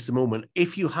in just a moment.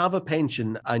 If you have a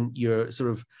pension and you're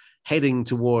sort of heading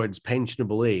towards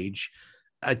pensionable age,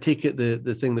 I take it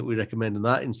the thing that we recommend in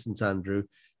that instance, Andrew,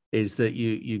 is that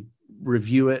you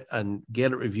review it and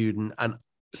get it reviewed and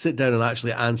sit down and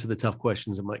actually answer the tough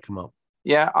questions that might come up.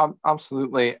 Yeah,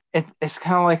 absolutely. It's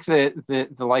kind of like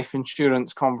the life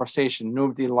insurance conversation.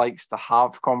 Nobody likes to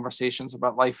have conversations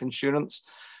about life insurance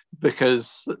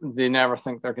because they never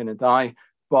think they're going to die.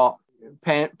 But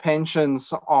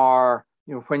pensions are,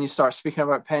 when you start speaking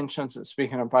about pensions, it's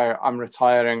speaking about, I'm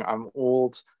retiring, I'm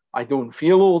old, I don't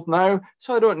feel old now,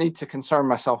 so I don't need to concern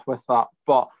myself with that.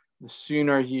 But the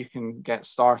sooner you can get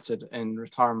started in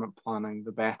retirement planning,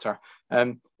 the better.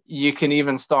 You can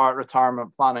even start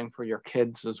retirement planning for your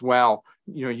kids as well.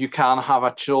 You can have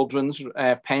a children's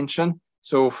pension.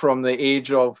 So from the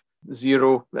age of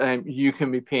 0, you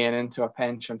can be paying into a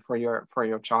pension for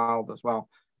your child as well.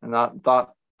 And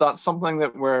that's something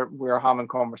that we're having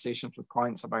conversations with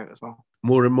clients about as well.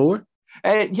 More and more?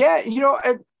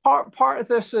 Part of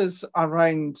this is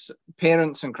around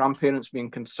parents and grandparents being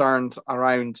concerned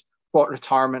around what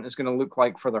retirement is going to look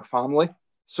like for their family.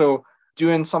 So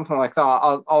doing something like that,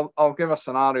 I'll give a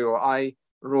scenario. I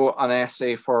wrote an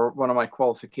essay for one of my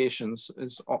qualifications.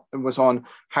 It was on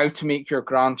how to make your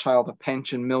grandchild a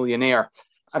pension millionaire.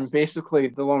 And basically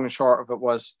the long and short of it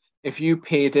was, if you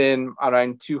paid in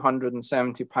around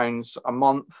 £270 a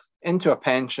month into a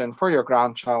pension for your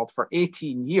grandchild for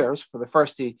 18 years, for the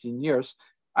first 18 years,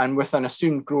 and with an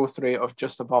assumed growth rate of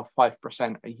just above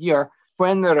 5% a year,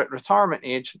 when they're at retirement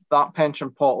age, that pension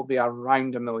pot will be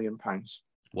around £1 million.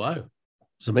 Wow.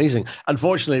 It's amazing.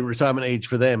 Unfortunately, retirement age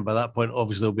for them by that point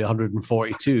obviously will be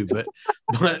 142. But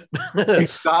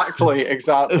exactly.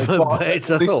 But it's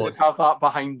a thought. Have that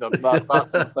behind them.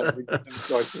 That's something we can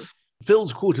enjoy.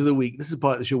 Phil's quote of the week. This is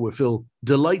part of the show where Phil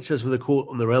delights us with a quote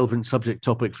on the relevant subject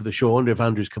topic for the show. I wonder if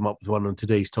Andrew's come up with one on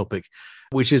today's topic,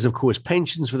 which is, of course,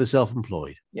 pensions for the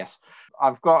self-employed. Yes.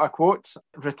 I've got a quote.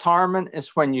 Retirement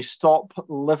is when you stop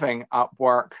living at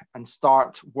work and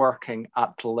start working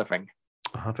at living.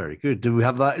 Ah, very good. Do we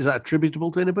have that? Is that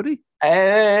attributable to anybody?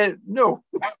 No.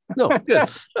 No, good.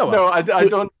 Oh, well.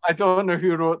 No, I don't know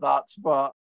who wrote that,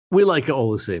 but we like it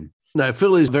all the same. Now,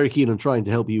 Phil is very keen on trying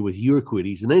to help you with your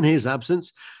queries. And in his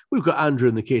absence, we've got Andrew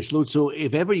in the caseload. So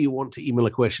if ever you want to email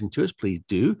a question to us, please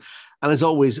do. And as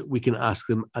always, we can ask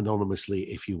them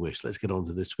anonymously if you wish. Let's get on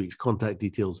to this week's contact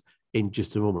details in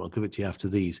just a moment. I'll give it to you after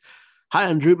these. Hi,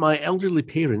 Andrew. My elderly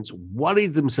parents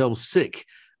worried themselves sick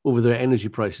over their energy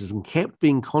prices and kept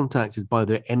being contacted by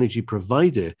their energy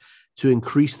provider to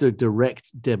increase their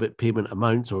direct debit payment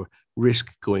amounts or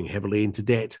risk going heavily into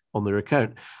debt on their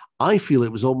account. I feel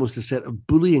it was almost a set of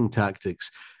bullying tactics,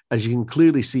 as you can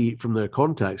clearly see from their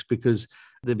contacts, because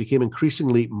they became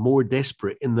increasingly more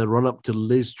desperate in the run-up to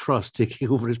Liz Truss taking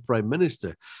over as Prime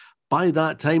Minister. By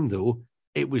that time, though,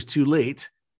 it was too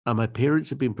late, and my parents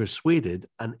had been persuaded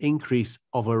an increase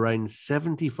of around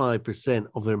 75%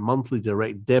 of their monthly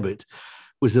direct debit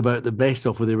was about the best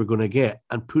offer they were going to get,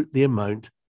 and put the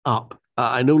amount up.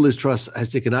 I know Liz Truss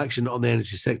has taken action on the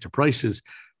energy sector prices.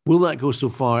 Will that go so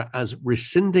far as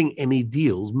rescinding any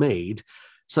deals made,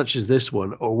 such as this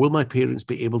one, or will my parents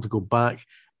be able to go back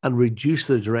and reduce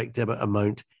their direct debit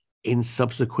amount in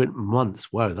subsequent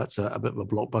months? Wow, that's a bit of a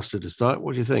blockbuster to start.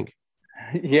 What do you think?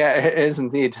 Yeah, it is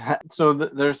indeed. So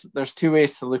there's two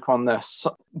ways to look on this.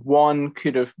 One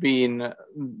could have been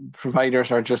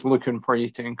providers are just looking for you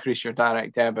to increase your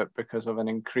direct debit because of an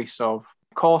increase of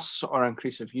costs or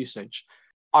increase of usage.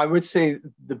 I would say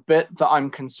the bit that I'm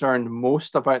concerned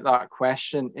most about that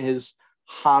question is,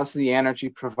 has the energy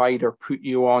provider put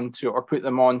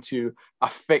them onto a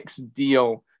fixed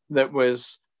deal that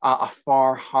was at a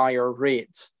far higher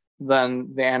rate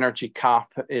than the energy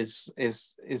cap is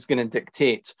going to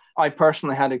dictate? I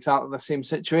personally had exactly the same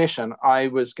situation. I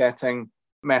was getting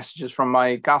messages from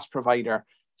my gas provider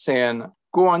saying,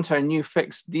 go on to a new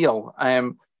fixed deal.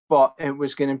 But it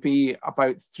was going to be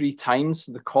about 3 times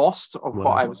the cost of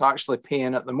what I was actually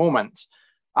paying at the moment.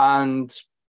 And,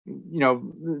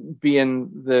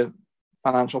 being the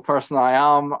financial person I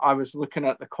am, I was looking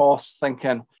at the costs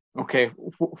thinking, okay,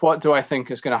 what do I think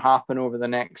is going to happen over the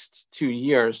next 2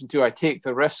 years? Do I take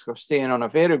the risk of staying on a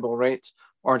variable rate,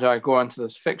 or do I go into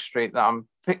this fixed rate that I'm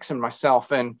fixing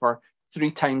myself in for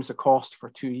 3 times the cost for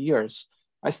 2 years?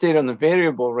 I stayed on the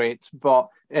variable rate, but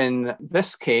in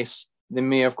this case, they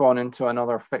may have gone into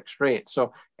another fixed rate.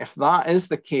 So if that is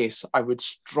the case, I would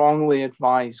strongly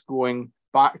advise going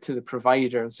back to the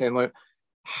provider and saying, look,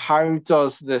 how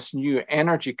does this new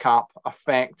energy cap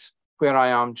affect where I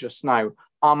am just now?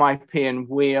 Am I paying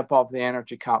way above the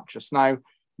energy cap just now?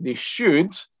 They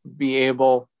should be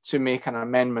able to make an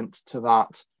amendment to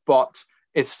that, but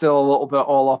it's still a little bit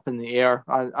all up in the air.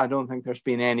 I don't think there's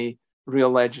been any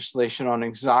real legislation on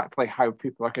exactly how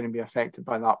people are going to be affected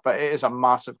by that, but it is a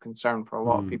massive concern for a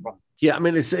lot of people. Yeah, I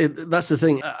mean, that's the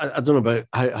thing. I don't know about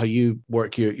how you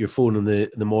work your phone in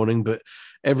the morning, but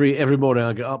every morning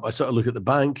I get up, I sort of look at the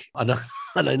bank, and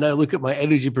I now look at my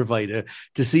energy provider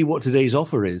to see what today's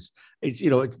offer is.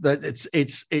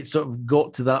 It's sort of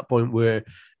got to that point where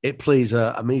it plays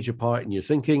a major part in your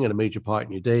thinking and a major part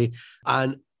in your day.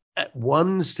 And at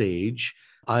one stage,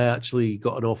 I actually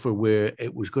got an offer where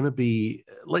it was going to be,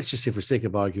 let's just say for sake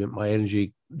of argument, my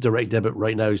energy direct debit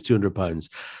right now is £200.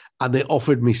 And they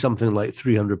offered me something like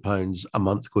 £300 a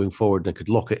month going forward, and I could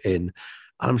lock it in.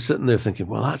 And I'm sitting there thinking,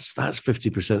 well, that's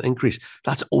 50% increase.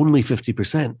 That's only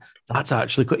 50%. That's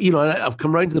actually quite, I've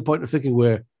come around to the point of thinking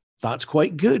where that's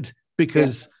quite good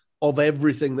because of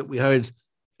everything that we heard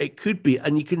it could be.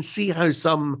 And you can see how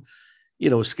some,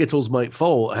 skittles might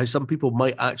fall, how some people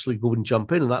might actually go and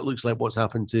jump in. And that looks like what's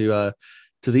happened to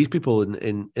these people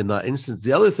in that instance.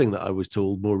 The other thing that I was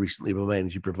told more recently by my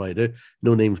energy provider,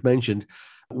 no names mentioned,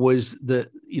 was that,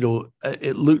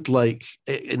 it looked like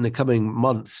in the coming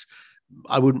months,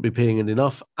 I wouldn't be paying it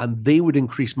enough, and they would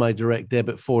increase my direct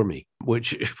debit for me,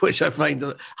 which I find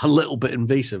a little bit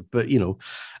invasive. But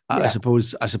I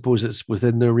suppose it's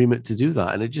within their remit to do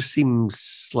that, and it just seems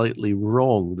slightly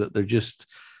wrong that they're just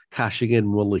cashing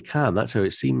in while they can. That's how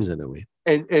it seems in a way.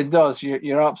 It does.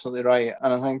 You're absolutely right,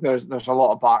 and I think there's a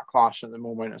lot of backlash at the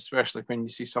moment, especially when you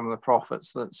see some of the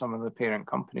profits that some of the parent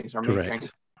companies are making.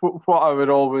 What I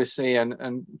would always say,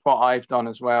 and what I've done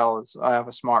as well, is I have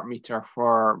a smart meter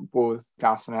for both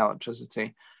gas and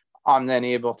electricity. I'm then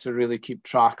able to really keep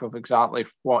track of exactly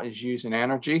what is using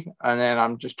energy, and then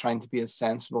I'm just trying to be as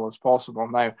sensible as possible.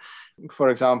 Now, for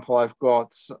example, I've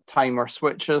got timer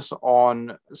switches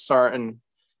on certain,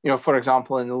 for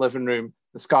example, in the living room,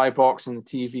 the skybox and the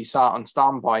TV sat on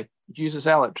standby uses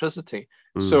electricity.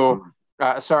 Mm-hmm. So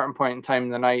at a certain point in time in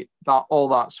the night, all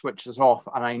that switches off,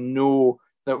 and I know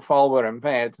that while we're in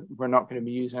bed, we're not going to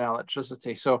be using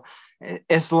electricity. So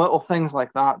it's little things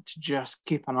like that to just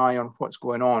keep an eye on what's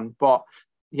going on. But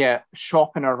yeah,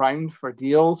 shopping around for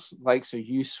deals like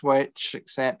U-Switch,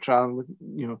 etc.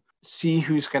 See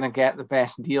who's going to get the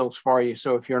best deals for you.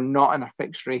 So if you're not in a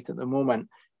fixed rate at the moment,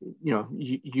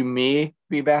 you may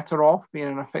be better off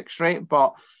being in a fixed rate,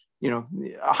 but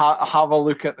have a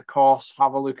look at the costs,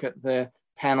 have a look at the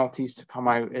penalties to come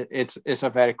out. It's a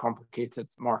very complicated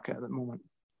market at the moment.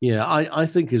 Yeah, I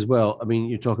think as well. I mean,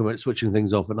 you're talking about switching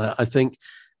things off, and I think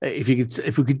if we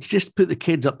could just put the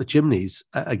kids up the chimneys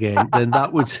again, then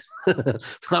that would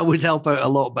that would help out a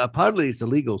lot. But apparently, it's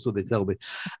illegal, so they tell me.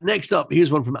 Next up,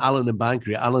 here's one from Alan in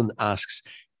Bankery. Alan asks,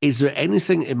 "Is there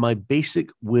anything in my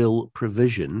basic will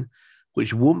provision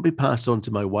which won't be passed on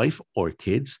to my wife or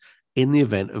kids in the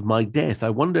event of my death?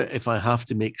 I wonder if I have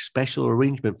to make special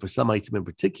arrangement for some item in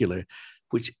particular,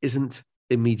 which isn't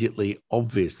immediately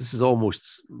obvious." This is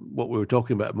almost what we were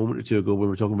talking about a moment or two ago when we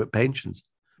were talking about pensions.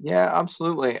 Yeah,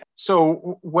 absolutely.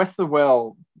 So with the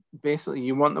will, basically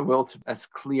you want the will to be as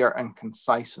clear and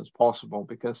concise as possible,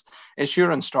 because it's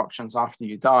your instructions after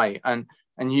you die, and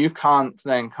you can't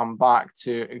then come back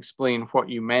to explain what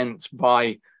you meant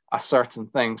by a certain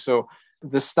thing. So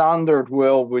the standard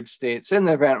will would state, in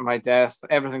the event of my death,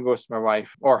 everything goes to my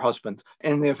wife or husband.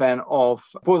 In the event of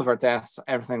both of our deaths,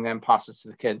 everything then passes to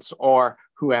the kids or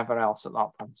whoever else at that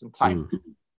point in time.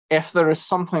 If there is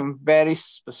something very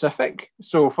specific,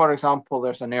 so for example,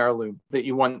 there's an heirloom that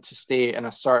you want to stay in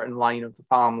a certain line of the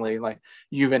family, like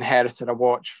you've inherited a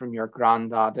watch from your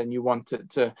granddad and you want it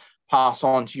to pass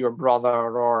on to your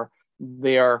brother or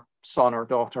their son or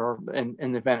daughter in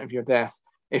the event of your death.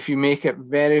 If you make it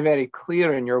very, very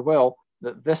clear in your will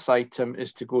that this item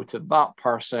is to go to that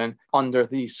person under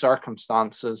these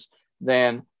circumstances,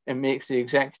 then it makes the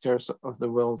executors of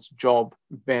the will's job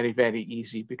very, very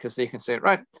easy, because they can say,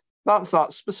 right, that's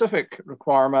that specific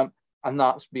requirement and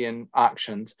that's being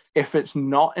actioned. If it's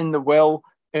not in the will,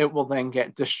 it will then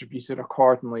get distributed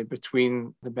accordingly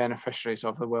between the beneficiaries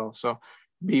of the will. So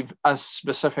be as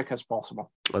specific as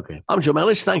possible. Okay. I'm Joe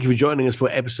Mellis. Thank you for joining us for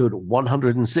episode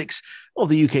 106 of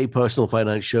the UK Personal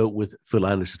Finance Show with Phil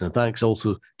Anderson. And thanks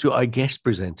also to our guest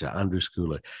presenter, Andrew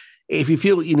Scouller. If you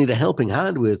feel you need a helping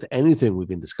hand with anything we've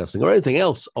been discussing or anything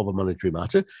else of a monetary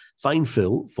matter, find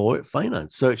Phil for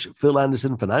finance. Search Phil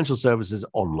Anderson Financial Services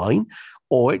online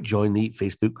or join the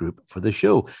Facebook group for the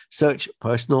show. Search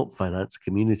Personal Finance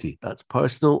Community. That's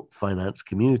Personal Finance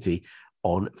Community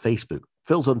on Facebook.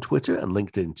 Phil's on Twitter and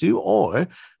LinkedIn too, or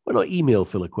why not email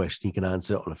Phil a question he can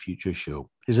answer on a future show.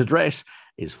 His address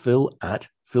is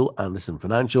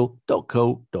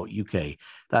phil@philandersonfinancial.co.uk.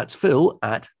 That's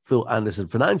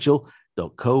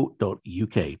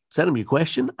phil@philandersonfinancial.co.uk. Send him your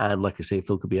question, and like I say,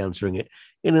 Phil could be answering it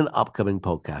in an upcoming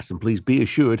podcast. And please be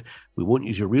assured we won't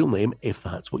use your real name if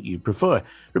that's what you prefer.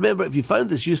 Remember, if you found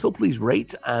this useful, please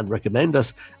rate and recommend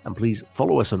us, and please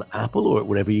follow us on Apple or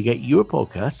wherever you get your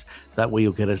podcasts. That way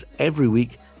you'll get us every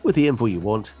week with the info you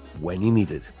want when you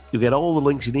need it. You'll get all the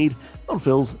links you need on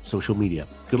Phil's social media.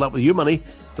 Good luck with your money.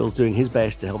 Phil's doing his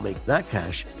best to help make that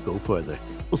cash go further.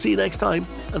 We'll see you next time,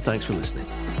 and thanks for listening.